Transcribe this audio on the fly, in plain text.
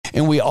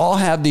And we all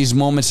have these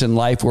moments in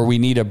life where we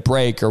need a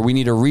break or we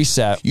need a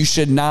reset. You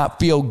should not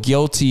feel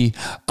guilty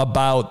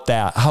about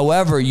that.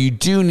 However, you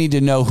do need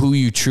to know who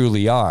you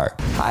truly are.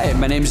 Hi,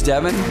 my name's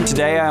Devin.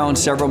 Today I own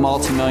several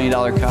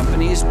multi-million-dollar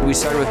companies. We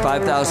started with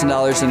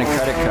 $5,000 in a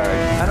credit card.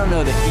 I don't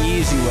know the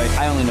easy way.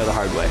 I only know the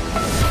hard way.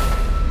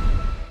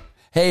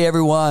 Hey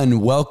everyone,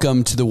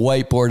 welcome to the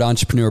Whiteboard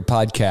Entrepreneur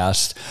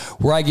Podcast,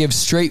 where I give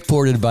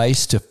straightforward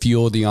advice to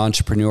fuel the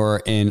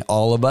entrepreneur in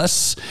all of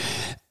us.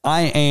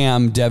 I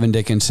am Devin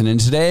Dickinson, and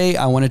today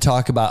I want to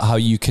talk about how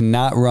you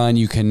cannot run,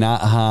 you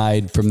cannot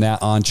hide from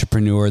that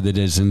entrepreneur that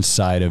is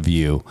inside of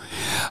you.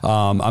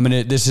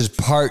 This is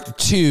part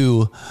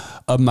 2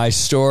 of my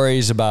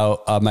stories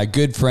about my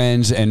good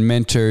friends and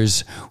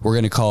mentors. We're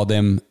going to call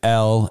them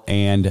L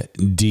and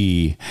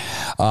D.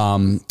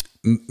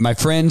 My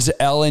friends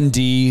L and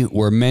D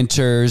were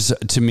mentors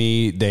to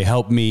me. They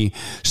helped me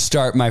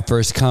start my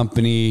first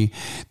company.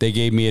 They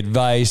gave me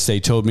advice. They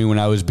told me when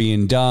I was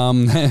being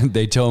dumb.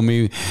 They told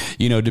me,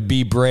 to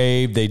be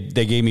brave.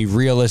 They gave me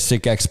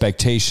realistic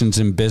expectations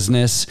in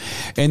business.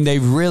 And they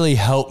really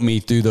helped me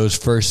through those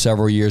first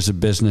several years of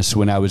business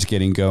when I was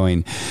getting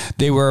going.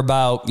 They were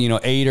about,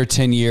 8 or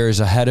 10 years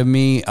ahead of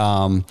me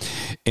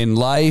in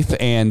life.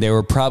 And they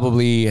were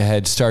probably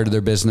had started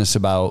their business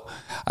about,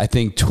 I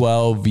think,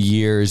 12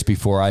 years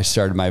before I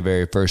started my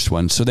very first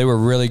one. So they were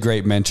really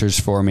great mentors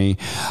for me.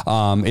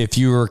 If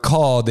you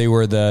recall, they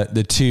were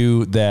the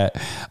two that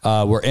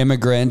were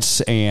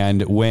immigrants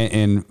and went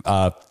and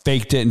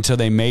faked it until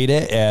they made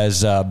it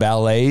as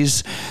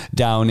ballets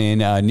down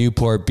in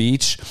Newport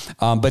Beach.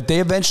 But they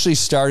eventually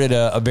started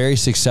a very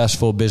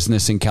successful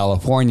business in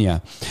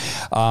California.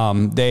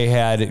 They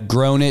had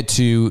grown it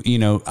to,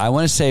 I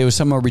want to say it was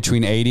somewhere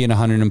between 80 and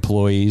 100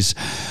 employees.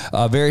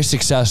 Very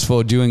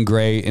successful, doing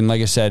great. And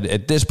like I said,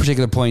 at this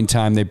particular point in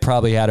time, they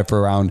probably had it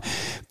for around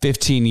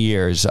 15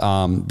 years,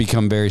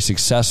 become very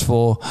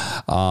successful.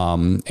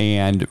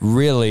 And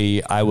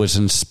really, I was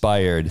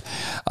inspired.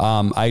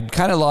 I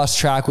kind of lost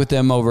track with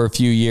them over a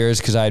few years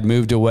because I had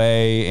moved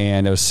away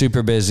and I was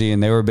super busy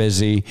and they were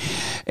busy.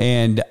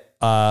 And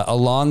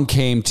along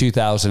came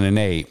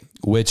 2008.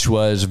 Which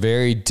was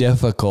very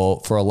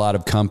difficult for a lot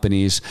of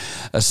companies,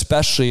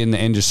 especially in the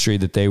industry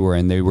that they were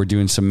in. They were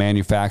doing some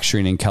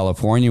manufacturing in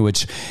California,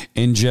 which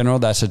in general,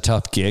 that's a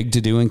tough gig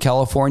to do in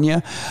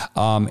California.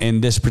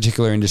 In this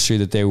particular industry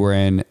that they were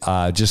in,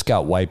 just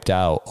got wiped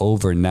out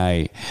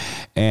overnight.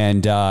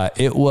 And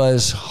it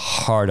was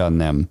hard on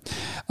them.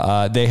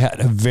 They had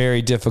a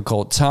very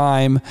difficult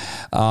time.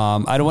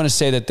 I don't want to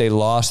say that they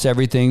lost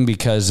everything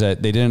because they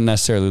didn't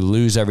necessarily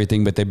lose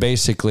everything, but they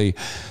basically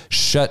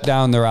shut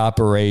down their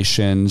operations,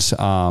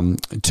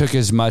 took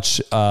as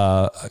much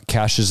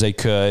cash as they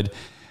could,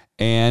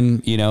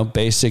 and,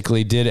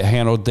 basically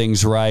handled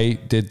things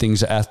right, did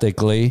things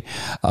ethically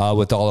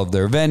with all of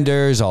their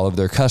vendors, all of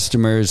their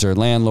customers, their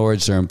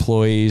landlords, their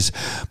employees,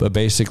 but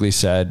basically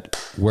said,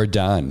 we're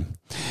done.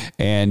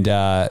 And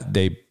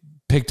they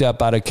picked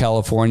up out of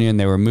California and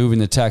they were moving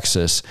to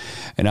Texas.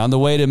 And on the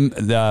way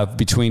to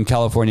between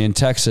California and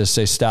Texas,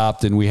 they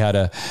stopped and we had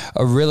a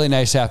really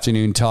nice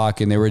afternoon talk,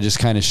 and they were just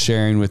kind of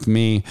sharing with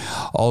me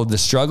all of the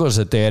struggles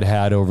that they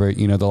had over,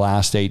 the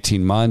last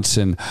 18 months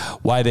and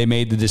why they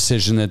made the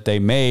decision that they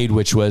made,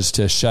 which was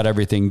to shut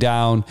everything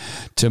down,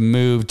 to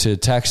move to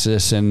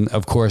Texas. And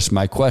of course,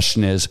 my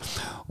question is,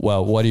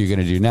 well, what are you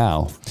going to do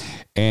now?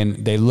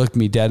 And they looked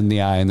me dead in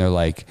the eye and they're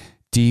like,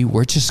 D,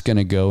 we're just going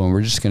to go and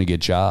we're just going to get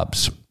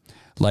jobs.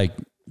 Like,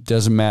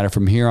 doesn't matter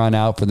from here on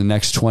out for the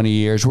next 20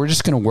 years. We're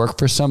just going to work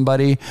for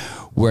somebody.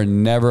 We're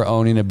never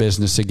owning a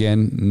business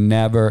again.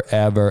 Never,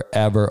 ever,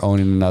 ever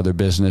owning another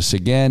business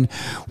again.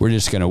 We're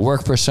just going to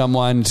work for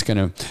someone. It's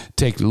going to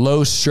take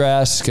low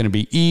stress. It's going to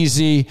be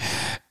easy.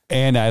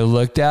 And I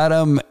looked at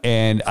them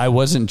and I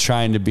wasn't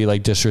trying to be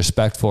like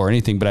disrespectful or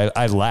anything, but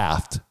I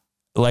laughed.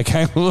 Like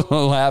I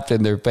laughed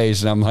in their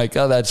face and I'm like,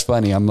 oh, that's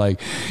funny. I'm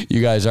like,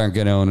 you guys aren't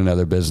going to own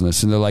another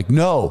business. And they're like,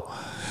 no,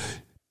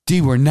 D,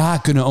 we're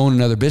not going to own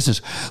another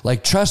business.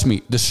 Like, trust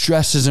me, the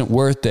stress isn't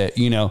worth it.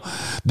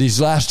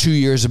 These last 2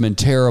 years have been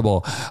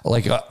terrible.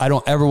 Like, I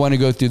don't ever want to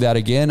go through that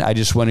again. I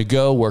just want to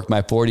go work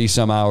my 40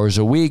 some hours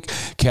a week,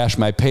 cash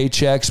my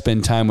paycheck,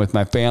 spend time with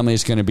my family.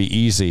 It's going to be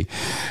easy.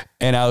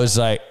 And I was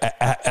like,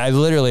 I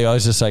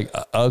was just like,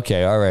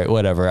 okay, all right,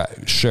 whatever.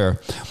 Sure.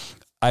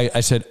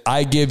 I said,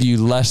 I give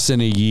you less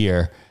than a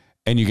year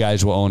and you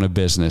guys will own a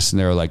business.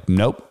 And they were like,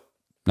 nope,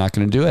 not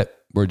going to do it.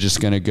 We're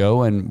just going to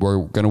go and we're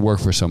going to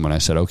work for someone. I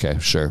said, okay,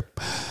 sure.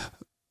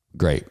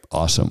 Great.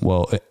 Awesome.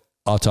 Well,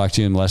 I'll talk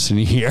to you in less than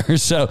a year.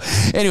 So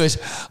anyways,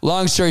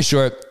 long story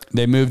short,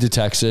 they moved to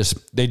Texas.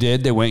 They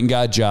did. They went and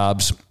got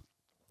jobs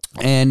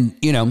and,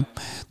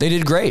 they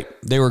did great.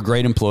 They were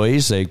great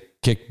employees. They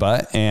kicked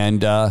butt.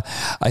 And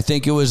I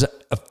think it was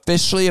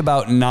officially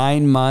about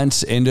 9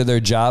 months into their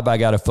job, I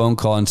got a phone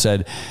call and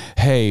said,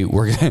 hey,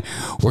 we're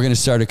gonna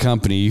start a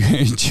company.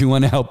 Do you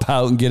want to help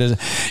out and get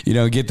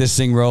this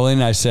thing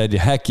rolling? I said,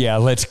 heck yeah,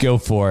 let's go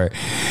for it.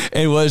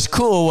 And what was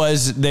cool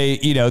was they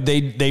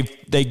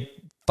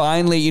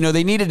finally,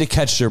 they needed to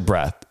catch their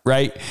breath,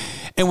 right?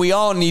 And we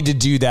all need to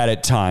do that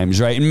at times,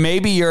 right? And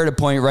maybe you're at a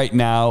point right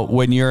now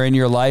when you're in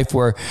your life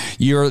where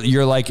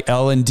you're like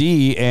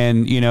L&D,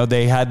 and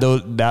they had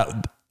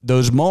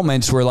those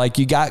moments where like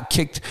you got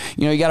kicked,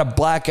 you got a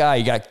black eye,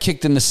 you got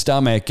kicked in the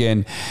stomach,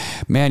 and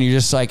man, you're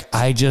just like,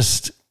 I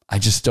just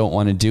don't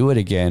want to do it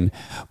again.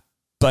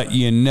 But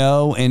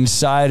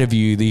inside of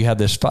you that you have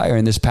this fire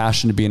and this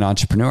passion to be an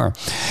entrepreneur.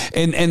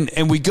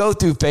 And we go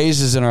through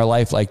phases in our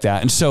life like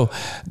that. And so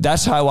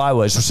that's how I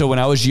was. So when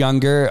I was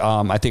younger,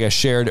 I think I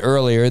shared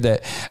earlier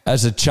that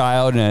as a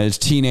child and as a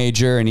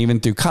teenager and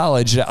even through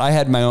college, I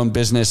had my own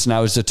business, and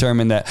I was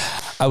determined that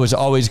I was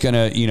always going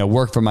to,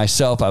 work for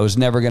myself. I was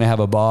never going to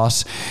have a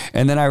boss.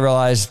 And then I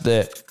realized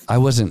that I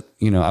wasn't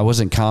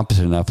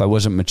competent enough. I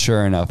wasn't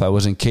mature enough. I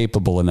wasn't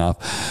capable enough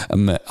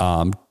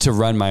to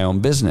run my own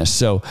business.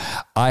 So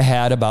I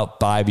had about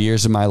 5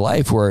 years of my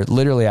life where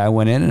literally I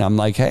went in and I'm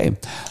like, hey,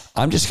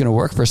 I'm just going to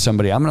work for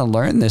somebody. I'm going to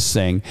learn this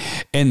thing.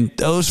 And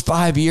those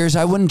 5 years,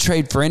 I wouldn't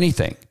trade for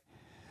anything.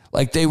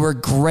 Like, they were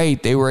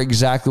great. They were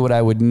exactly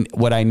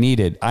what I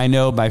needed. I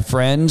know my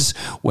friends,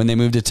 when they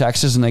moved to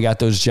Texas and they got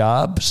those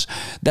jobs,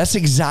 that's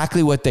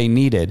exactly what they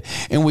needed.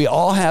 And we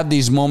all have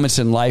these moments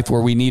in life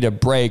where we need a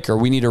break, or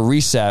we need a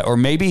reset, or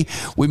maybe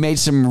we made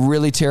some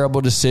really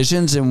terrible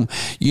decisions and,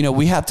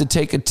 we have to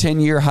take a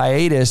 10-year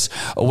hiatus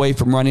away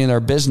from running our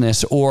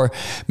business. Or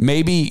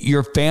maybe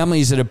your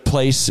family's at a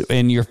place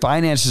and your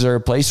finances are a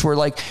place where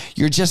like,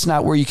 you're just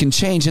not where you can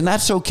change. And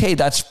that's okay.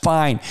 That's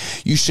fine.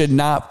 You should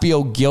not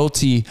feel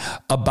guilty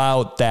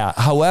about that.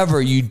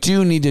 However, you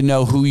do need to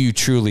know who you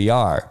truly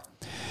are.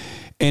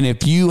 And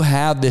if you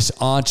have this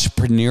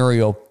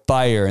entrepreneurial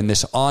fire and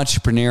this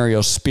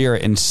entrepreneurial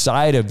spirit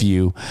inside of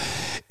you,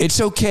 it's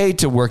okay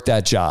to work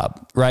that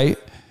job, right?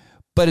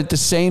 But at the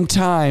same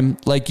time,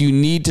 like, you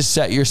need to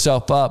set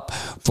yourself up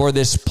for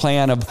this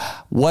plan of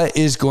what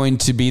is going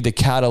to be the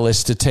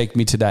catalyst to take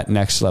me to that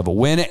next level.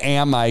 When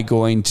am I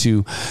going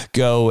to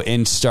go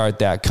and start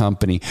that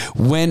company?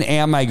 When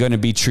am I going to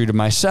be true to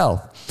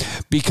myself?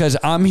 Because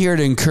I'm here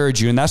to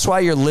encourage you. And that's why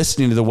you're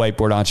listening to the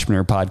Whiteboard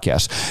Entrepreneur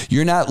Podcast.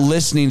 You're not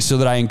listening so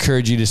that I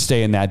encourage you to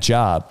stay in that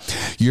job.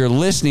 You're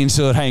listening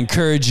so that I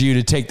encourage you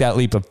to take that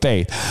leap of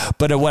faith.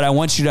 But what I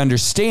want you to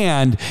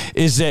understand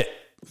is that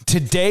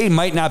today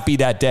might not be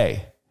that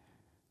day.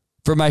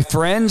 For my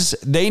friends,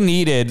 they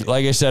needed,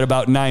 like I said,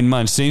 about 9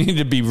 months. They needed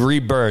to be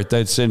rebirthed.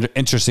 That's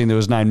interesting. There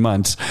was 9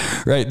 months,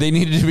 right? They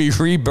needed to be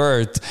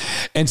rebirthed,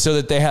 and so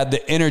that they had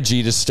the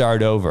energy to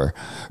start over.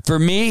 For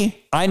me,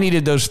 I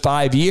needed those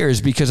 5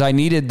 years because I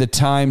needed the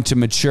time to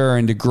mature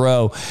and to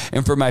grow,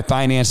 and for my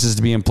finances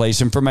to be in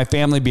place, and for my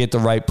family to be at the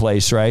right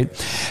place, right?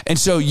 And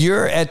so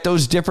you're at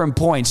those different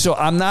points. So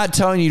I'm not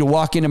telling you to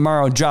walk in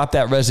tomorrow and drop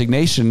that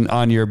resignation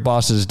on your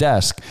boss's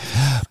desk,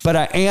 but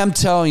I am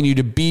telling you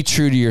to be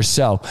true to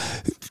yourself.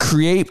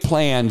 Create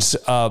plans,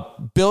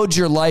 build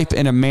your life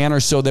in a manner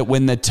so that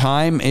when the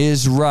time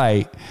is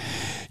right,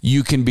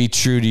 you can be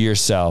true to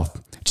yourself.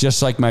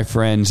 Just like my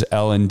friends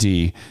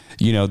L&D,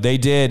 they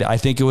did, I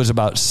think it was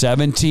about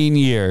 17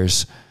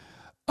 years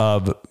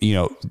of,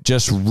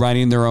 just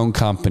running their own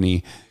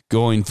company,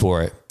 going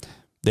for it.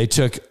 They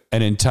took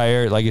an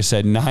entire, like I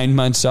said, 9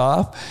 months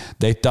off.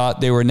 They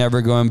thought they were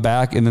never going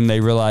back. And then they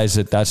realized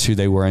that that's who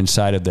they were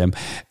inside of them.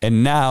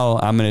 And now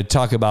I'm going to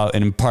talk about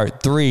in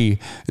part 3,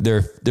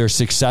 their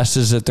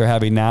successes that they're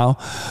having now.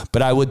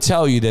 But I would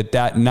tell you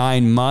that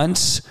 9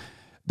 months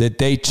that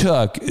they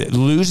took,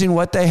 losing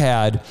what they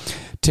had,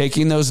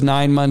 taking those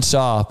 9 months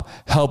off,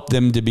 helped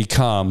them to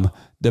become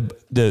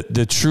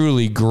the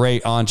truly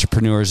great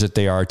entrepreneurs that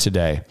they are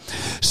today.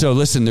 So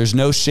listen, there's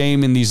no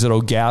shame in these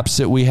little gaps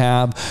that we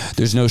have.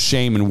 There's no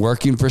shame in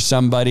working for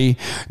somebody.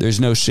 There's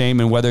no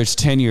shame in whether it's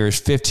 10 years,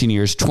 15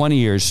 years, 20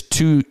 years,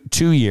 two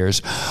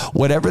years,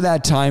 whatever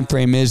that time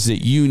frame is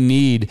that you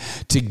need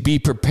to be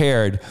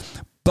prepared.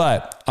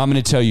 But I'm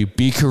going to tell you,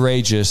 be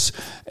courageous,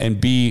 and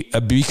be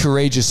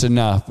courageous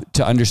enough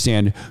to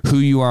understand who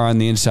you are on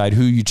the inside,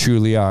 who you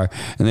truly are.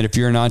 And that if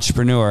you're an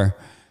entrepreneur,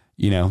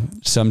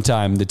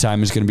 sometime the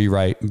time is going to be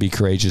right. Be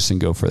courageous and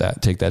go for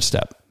that. Take that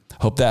step.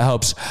 Hope that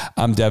helps.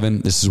 I'm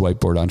Devin. This is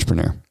Whiteboard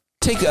Entrepreneur.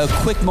 Take a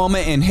quick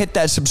moment and hit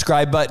that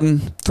subscribe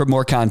button for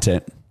more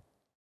content.